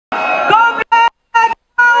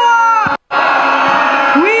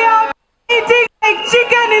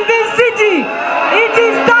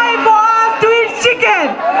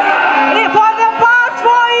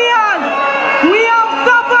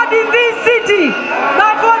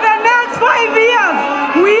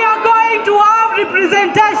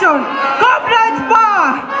down. Corporate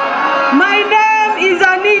power. My name is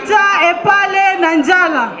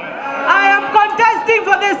Nanjala. I am contesting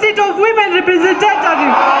for the seat of women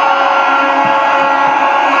representative.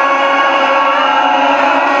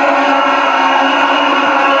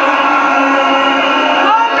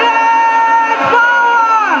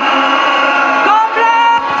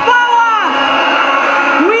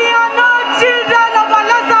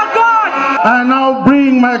 I now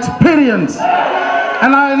bring my experience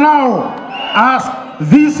and I now ask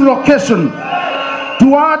this location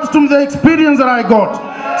to add to the experience that I got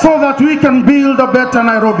so that we can build a better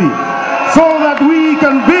Nairobi, so that we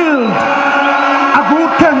can build a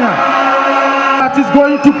good Kenya that is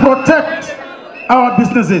going to protect our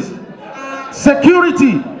businesses,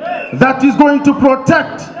 security that is going to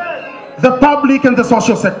protect the public and the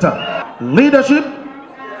social sector, leadership.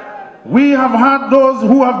 We have had those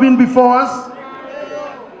who have been before us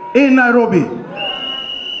in Nairobi.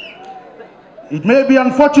 It may be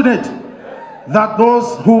unfortunate that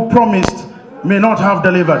those who promised may not have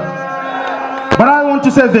delivered. But I want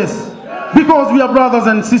to say this, because we are brothers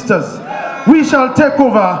and sisters, we shall take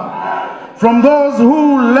over from those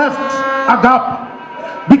who left a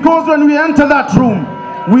gap. Because when we enter that room,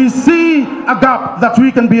 we see a gap that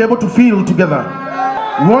we can be able to fill together.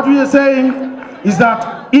 What we are saying is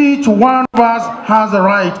that each one of us has a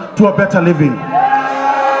right to a better living.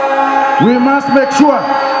 We must make sure,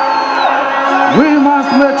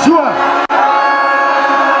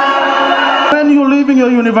 when you're leaving your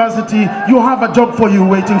university, you have a job for you,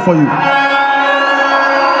 waiting for you.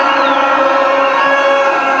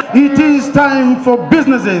 It is time for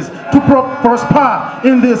businesses to prosper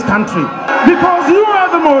in this country. Because you are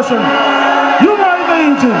the motion, you are the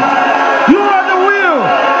engine, you are the wheel,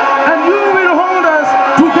 and you will hold us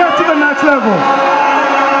to get to the next level.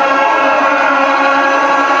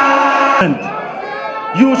 And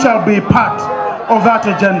you shall be part of that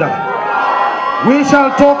agenda. We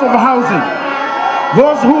shall talk of housing.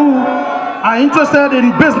 Those who are interested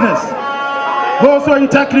in business, those who are in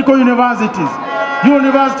technical universities,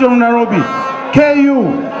 University of Nairobi, KU,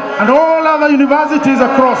 and all other universities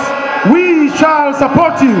across, we shall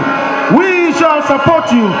support you. We shall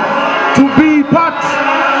support you to be part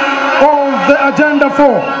of the agenda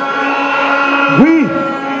 4.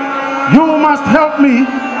 You must help me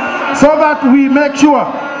so that we make sure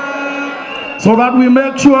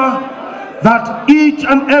that each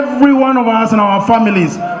and every one of us and our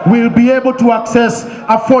families will be able to access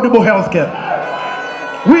affordable health care.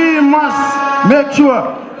 We must make sure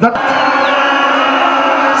that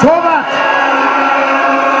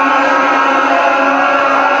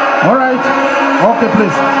all right, okay,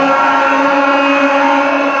 please.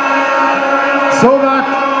 So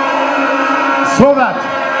that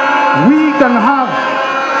we can have,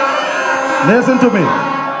 listen to me.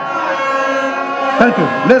 Thank you.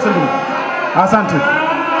 Listen to me. Asante.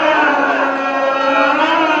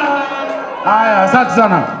 Asante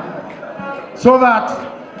sana. So that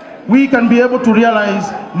we can be able to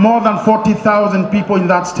realize more than 40,000 people in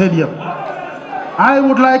that stadium. I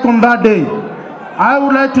would like on that day, I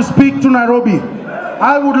would like to speak to Nairobi.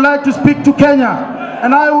 I would like to speak to Kenya.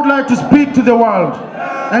 And I would like to speak to the world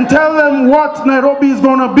and tell them what Nairobi is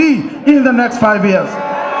going to be in the next 5 years.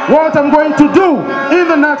 What I'm going to do in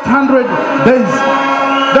the next 100 days.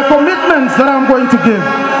 The commitments that I'm going to give.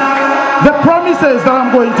 The promises that I'm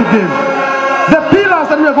going to give. The pillars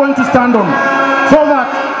that we are going to stand on. So that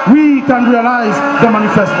we can realize the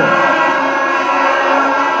manifesto.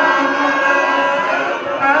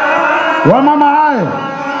 Wamama hai.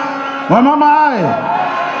 Wamama hai.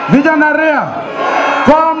 Vijana rea.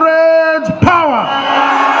 Comrades power.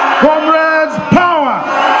 Comrades power.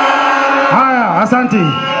 Haya, asante.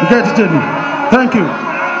 Thank you.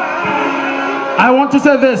 I want to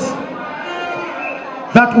say this,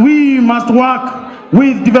 that we must work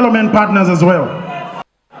with development partners as well.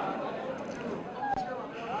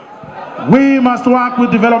 We must work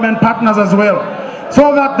with development partners as well,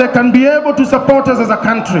 so that they can be able to support us as a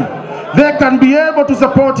country. They can be able to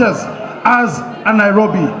support us as a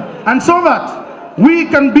Nairobi. And so that we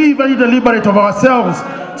can be very deliberate of ourselves,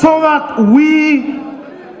 so that we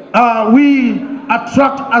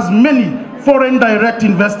attract as many foreign direct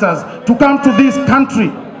investors to come to this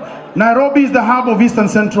country. Nairobi is the hub of East and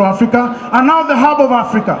Central Africa, and now the hub of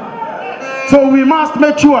Africa. So we must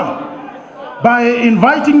make sure, by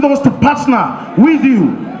inviting those to partner with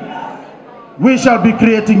you, we shall be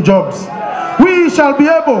creating jobs. We shall be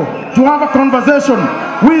able to have a conversation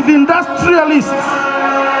with industrialists,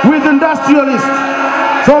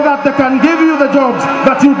 so that they can give you the jobs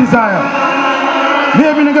that you desire.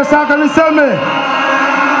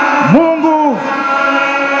 Mungu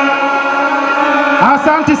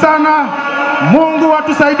sana. Mungu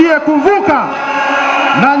atusaidie kuvuka